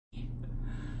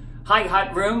Hi,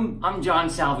 Hot Room. I'm John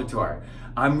Salvatore.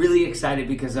 I'm really excited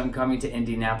because I'm coming to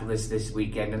Indianapolis this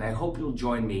weekend, and I hope you'll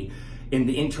join me in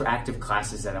the interactive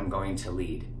classes that I'm going to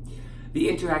lead. The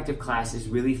interactive class is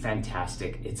really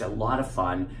fantastic. It's a lot of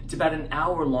fun. It's about an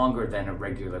hour longer than a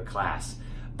regular class,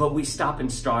 but we stop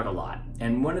and start a lot.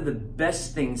 And one of the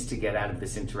best things to get out of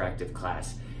this interactive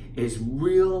class is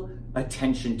real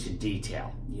attention to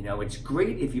detail. You know, it's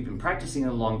great if you've been practicing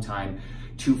a long time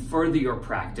to further your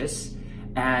practice.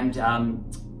 And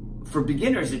for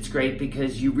beginners, it's great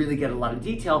because you really get a lot of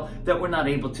detail that we're not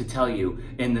able to tell you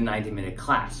in the 90-minute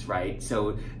class, right?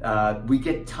 So I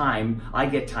get time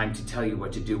to tell you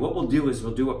what to do. What we'll do is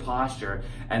we'll do a posture,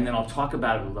 and then I'll talk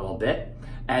about it a little bit,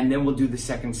 and then we'll do the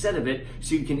second set of it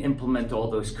so you can implement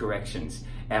all those corrections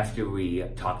after we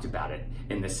talked about it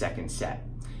in the second set.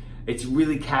 It's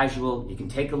really casual. You can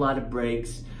take a lot of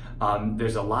breaks.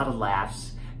 There's a lot of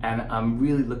laughs. And I'm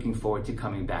really looking forward to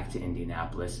coming back to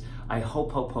Indianapolis. I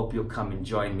hope you'll come and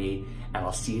join me, and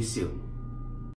I'll see you soon.